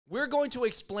We're going to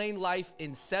explain life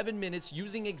in 7 minutes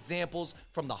using examples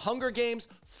from the Hunger Games,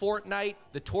 Fortnite,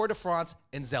 the Tour de France,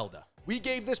 and Zelda. We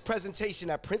gave this presentation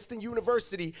at Princeton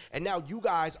University, and now you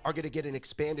guys are going to get an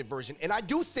expanded version. And I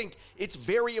do think it's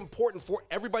very important for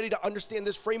everybody to understand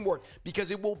this framework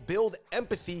because it will build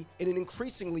empathy in an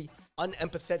increasingly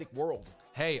unempathetic world.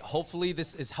 Hey, hopefully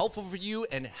this is helpful for you,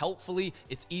 and hopefully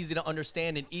it's easy to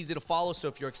understand and easy to follow. So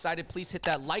if you're excited, please hit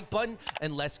that like button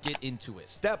and let's get into it.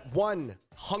 Step 1,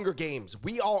 Hunger Games.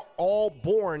 We are all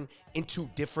born into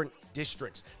different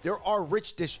districts. There are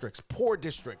rich districts, poor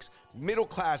districts,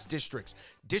 middle-class districts,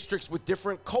 districts with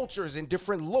different cultures and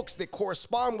different looks that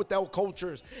correspond with those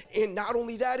cultures. And not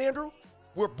only that, Andrew,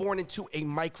 we're born into a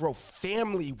micro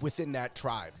family within that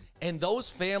tribe. And those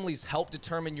families help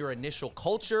determine your initial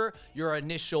culture, your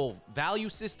initial value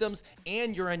systems,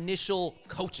 and your initial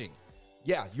coaching.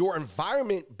 Yeah, your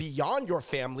environment beyond your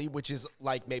family, which is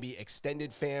like maybe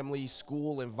extended family,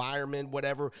 school environment,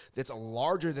 whatever, that's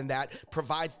larger than that,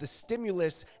 provides the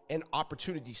stimulus and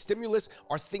opportunity. Stimulus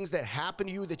are things that happen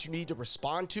to you that you need to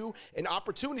respond to, and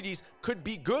opportunities could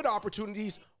be good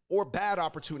opportunities or bad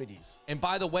opportunities. And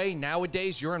by the way,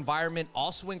 nowadays, your environment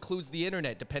also includes the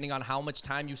internet. Depending on how much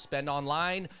time you spend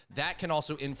online, that can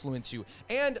also influence you.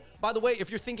 And by the way, if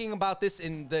you're thinking about this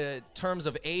in the terms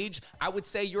of age, I would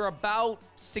say you're about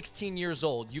 16 years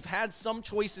old. You've had some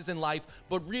choices in life,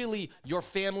 but really your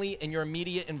family and your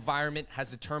immediate environment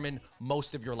has determined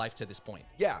most of your life to this point.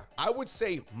 Yeah, I would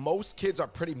say most kids are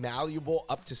pretty malleable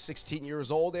up to 16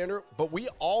 years old, Andrew, but we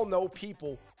all know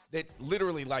people that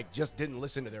literally like just didn't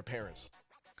listen to their parents.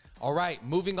 All right,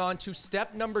 moving on to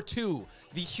step number 2,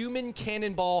 the human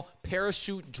cannonball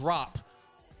parachute drop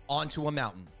onto a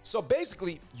mountain. So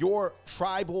basically, your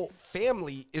tribal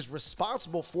family is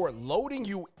responsible for loading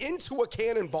you into a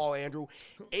cannonball, Andrew,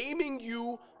 aiming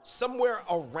you somewhere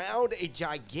around a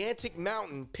gigantic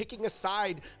mountain, picking a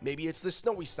side. Maybe it's the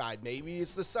snowy side, maybe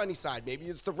it's the sunny side, maybe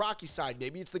it's the rocky side,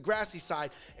 maybe it's the grassy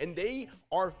side, and they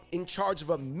are in charge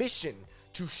of a mission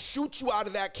to shoot you out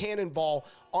of that cannonball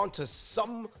onto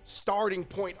some starting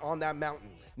point on that mountain.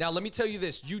 Now, let me tell you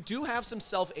this. You do have some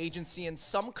self-agency and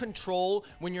some control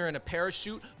when you're in a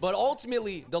parachute, but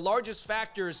ultimately, the largest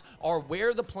factors are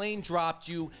where the plane dropped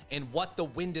you and what the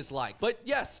wind is like. But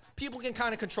yes, people can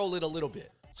kind of control it a little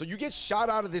bit. So you get shot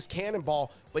out of this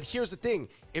cannonball, but here's the thing.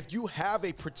 If you have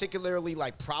a particularly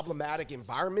like problematic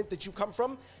environment that you come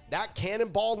from, that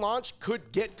cannonball launch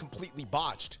could get completely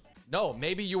botched. No,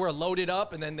 maybe you were loaded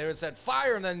up and then there's that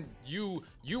fire and then you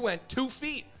went 2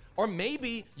 feet. Or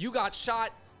maybe you got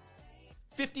shot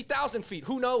 50,000 feet.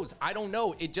 Who knows? I don't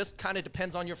know. It just kind of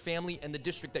depends on your family and the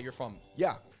district that you're from.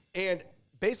 Yeah, and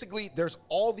basically there's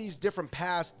all these different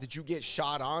paths that you get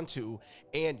shot onto,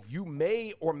 and you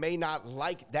may or may not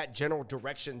like that general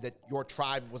direction that your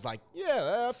tribe was like,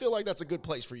 yeah, I feel like that's a good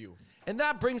place for you. And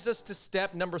that brings us to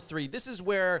step number 3. This is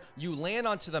where you land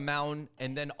onto the mountain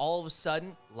and then all of a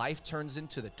sudden life turns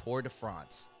into the Tour de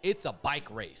France. It's a bike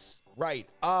race. Right.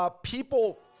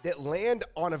 People that land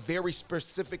on a very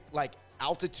specific like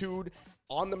altitude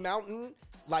on the mountain,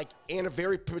 like in a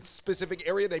very specific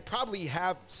area, they probably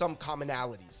have some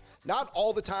commonalities. Not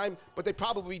all the time, but they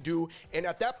probably do. And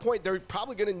at that point, they're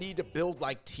probably going to need to build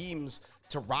like teams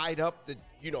to ride up the,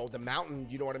 the mountain,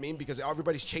 you know what I mean? Because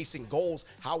everybody's chasing goals.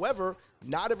 However,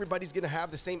 not everybody's going to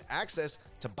have the same access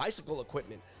to bicycle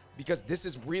equipment, because this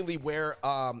is really where,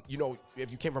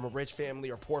 if you came from a rich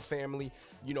family or poor family,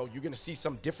 you're going to see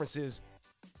some differences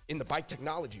in the bike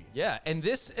technology. Yeah, and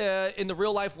this, in the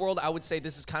real life world, I would say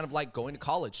this is kind of like going to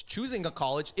college. Choosing a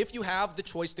college, if you have the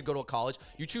choice to go to a college,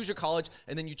 you choose your college,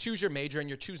 and then you choose your major, and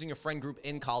you're choosing your friend group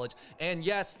in college. And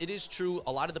yes, it is true,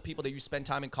 a lot of the people that you spend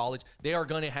time in college, they are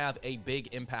going to have a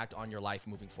big impact on your life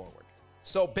moving forward.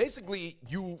 So basically,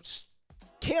 you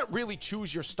can't really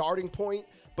choose your starting point,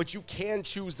 but you can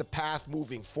choose the path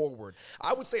moving forward.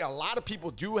 I would say a lot of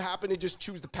people do happen to just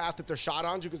choose the path that they're shot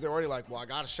onto because they're already like, well, I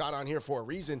got a shot on here for a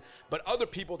reason. But other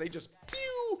people, they just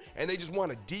pew, and they just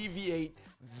want to deviate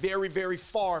very, very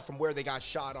far from where they got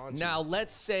shot onto. Now,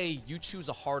 let's say you choose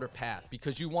a harder path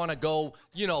because you want to go,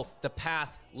 the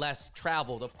path less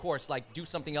traveled. Of course, like do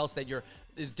something else that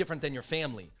is different than your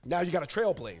family. Now you got to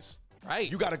trailblaze.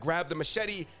 Right. You got to grab the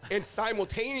machete and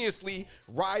simultaneously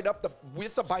ride up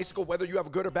with a bicycle, whether you have a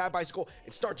good or bad bicycle,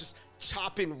 and start just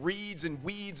chopping reeds and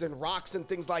weeds and rocks and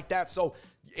things like that. So,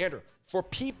 Andrew, for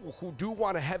people who do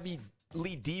want to heavily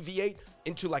deviate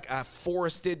into like a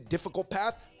forested, difficult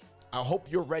path, I hope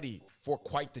you're ready for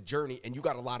quite the journey and you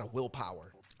got a lot of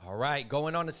willpower. All right,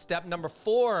 going on to step number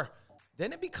 4.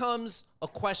 Then it becomes a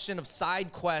question of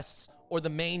side quests or the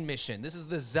main mission. This is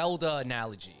the Zelda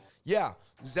analogy. Yeah,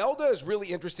 Zelda is really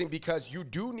interesting because you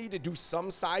do need to do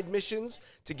some side missions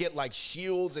to get like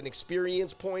shields and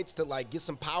experience points to like get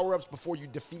some power-ups before you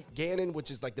defeat Ganon,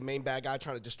 which is like the main bad guy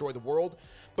trying to destroy the world.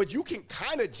 But you can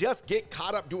kind of just get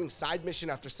caught up doing side mission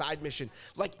after side mission.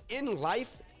 Like in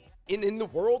life, in the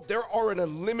world, there are an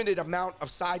unlimited amount of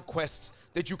side quests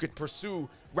that you could pursue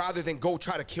rather than go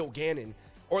try to kill Ganon.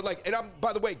 Or like, and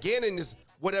by the way, Ganon is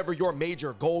whatever your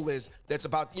major goal is that's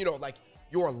about, you know, like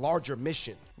your larger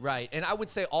mission. Right. And I would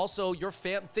say also your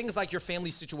things like your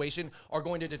family situation are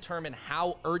going to determine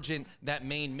how urgent that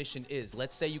main mission is.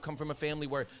 Let's say you come from a family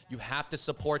where you have to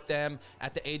support them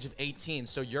at the age of 18.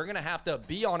 So you're going to have to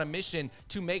be on a mission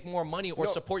to make more money or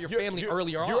support your family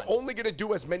earlier on. You're only going to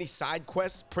do as many side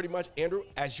quests, pretty much, Andrew,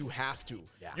 as you have to.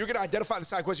 Yeah. You're going to identify the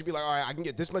side quest. You'll be like, all right, I can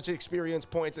get this much experience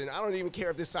points, and I don't even care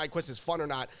if this side quest is fun or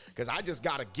not, because I just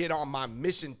got to get on my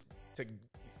mission to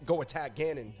go attack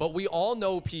Ganon. But we all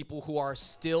know people who are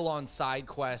still on side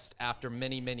quests after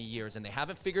many, many years, and they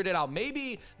haven't figured it out.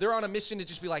 Maybe they're on a mission to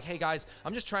just be like, hey guys,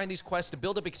 I'm just trying these quests to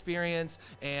build up experience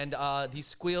and these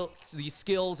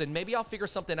skills, and maybe I'll figure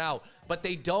something out. But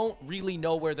they don't really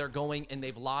know where they're going, and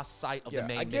they've lost sight of the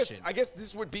main mission. I guess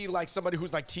this would be like somebody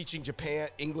who's like teaching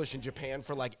English in Japan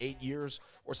for like 8 years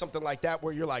or something like that,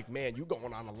 where you're like, man, you're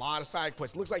going on a lot of side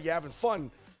quests. It looks like you're having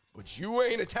fun, but you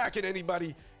ain't attacking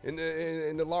anybody in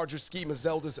the larger scheme of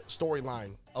Zelda's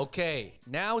storyline. Okay,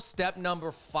 now step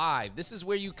number 5. This is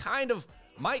where you kind of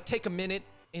might take a minute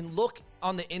and look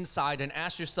on the inside and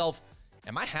ask yourself,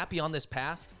 am I happy on this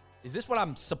path? Is this what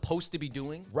I'm supposed to be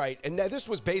doing? Right, and now this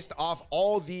was based off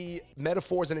all the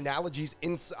metaphors and analogies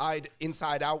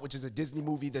Inside Out, which is a Disney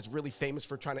movie that's really famous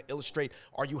for trying to illustrate,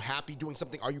 are you happy doing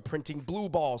something? Are you printing blue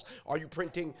balls? Are you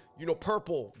printing, you know,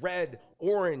 purple, red,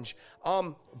 orange?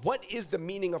 What is the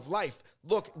meaning of life?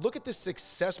 Look at the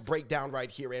success breakdown right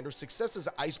here, Andrew. Success is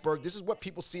an iceberg. This is what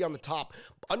people see on the top.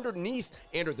 Underneath,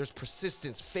 Andrew, there's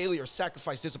persistence, failure,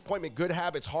 sacrifice, disappointment, good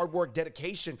habits, hard work,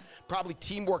 dedication, probably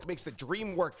teamwork makes the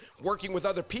dream work, working with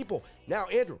other people. Now,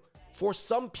 Andrew, for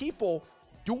some people,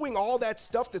 doing all that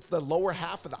stuff that's the lower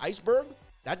half of the iceberg,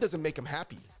 that doesn't make them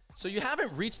happy. So you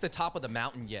haven't reached the top of the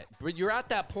mountain yet, but you're at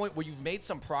that point where you've made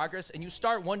some progress and you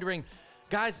start wondering,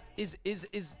 guys, is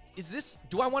this,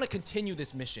 do I want to continue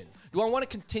this mission? Do I want to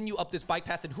continue up this bike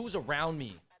path, and who's around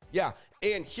me? Yeah,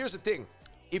 and here's the thing.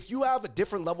 If you have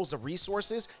different levels of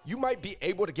resources, you might be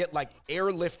able to get like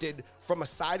airlifted from a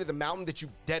side of the mountain that you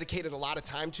dedicated a lot of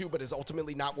time to, but is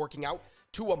ultimately not working out,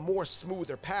 to a more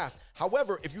smoother path.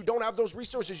 However, if you don't have those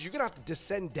resources, you're gonna have to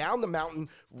descend down the mountain,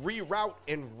 reroute,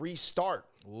 and restart.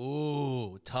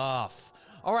 Ooh, tough.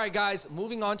 All right, guys,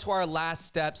 moving on to our last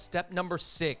step. Step number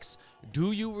 6.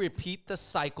 Do you repeat the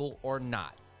cycle or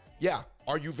not? Yeah.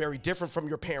 Are you very different from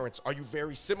your parents? Are you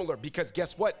very similar? Because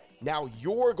guess what? Now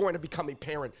you're going to become a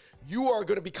parent. You are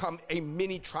going to become a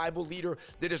mini tribal leader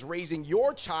that is raising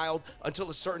your child until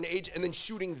a certain age and then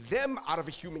shooting them out of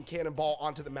a human cannonball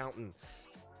onto the mountain.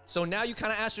 So now you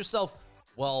kind of ask yourself,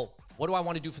 well, what do I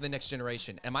want to do for the next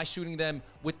generation? Am I shooting them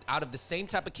out of the same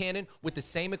type of cannon, with the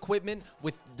same equipment,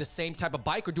 with the same type of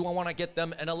bike, or do I want to get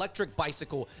them an electric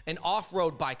bicycle, an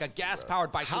off-road bike, a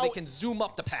gas-powered bike, so they can zoom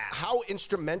up the path? How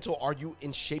instrumental are you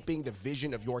in shaping the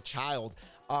vision of your child?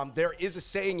 There is a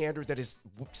saying, Andrew, that has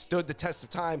stood the test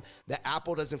of time, that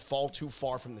apple doesn't fall too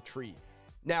far from the tree.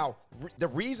 Now, the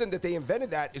reason that they invented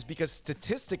that is because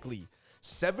statistically,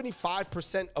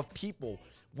 75% of people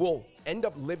will end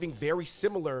up living very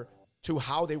similar to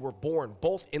how they were born,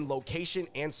 both in location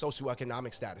and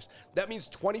socioeconomic status. That means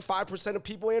 25% of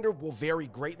people, Andrew, will vary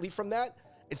greatly from that,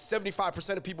 and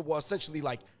 75% of people will essentially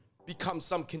like become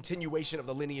some continuation of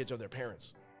the lineage of their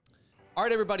parents. All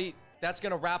right, everybody, that's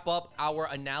gonna wrap up our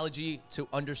analogy to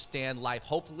understand life.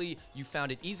 Hopefully you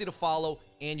found it easy to follow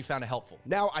and you found it helpful.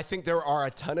 Now, I think there are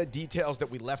a ton of details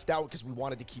that we left out because we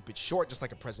wanted to keep it short, just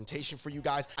like a presentation for you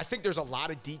guys. I think there's a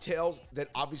lot of details that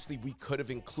obviously we could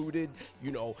have included.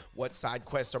 You know, what side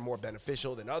quests are more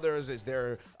beneficial than others? Is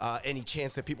there any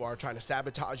chance that people are trying to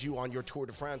sabotage you on your Tour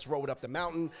de France road up the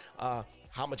mountain?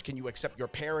 How much can you accept your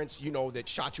parents, you know, that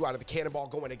shot you out of the cannonball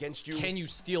going against you? Can you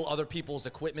steal other people's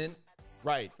equipment?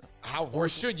 Right. Or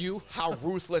should you? How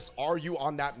ruthless are you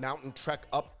on that mountain trek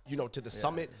up, you know, to the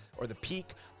summit or the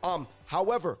peak?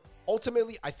 However,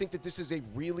 ultimately, I think that this is a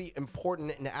really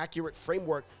important and accurate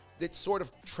framework that sort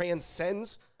of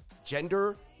transcends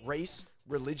gender, race,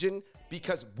 religion,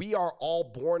 because we are all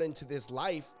born into this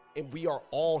life and we are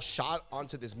all shot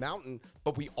onto this mountain,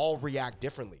 but we all react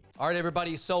differently. All right,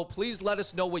 everybody. So please let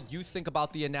us know what you think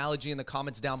about the analogy in the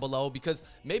comments down below, because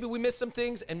maybe we missed some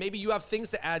things and maybe you have things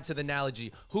to add to the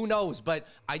analogy. Who knows? But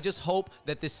I just hope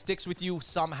that this sticks with you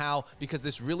somehow, because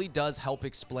this really does help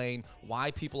explain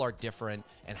why people are different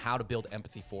and how to build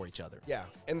empathy for each other. Yeah.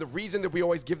 And the reason that we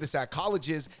always give this at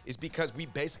colleges is because we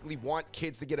basically want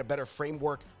kids to get a better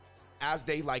framework as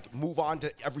they like move on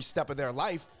to every step of their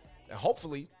life, and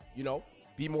hopefully, you know,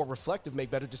 be more reflective, make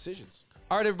better decisions.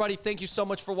 All right, everybody, thank you so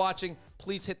much for watching.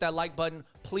 Please hit that like button.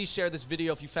 Please share this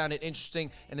video if you found it interesting.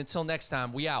 And until next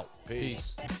time, we out.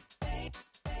 Peace.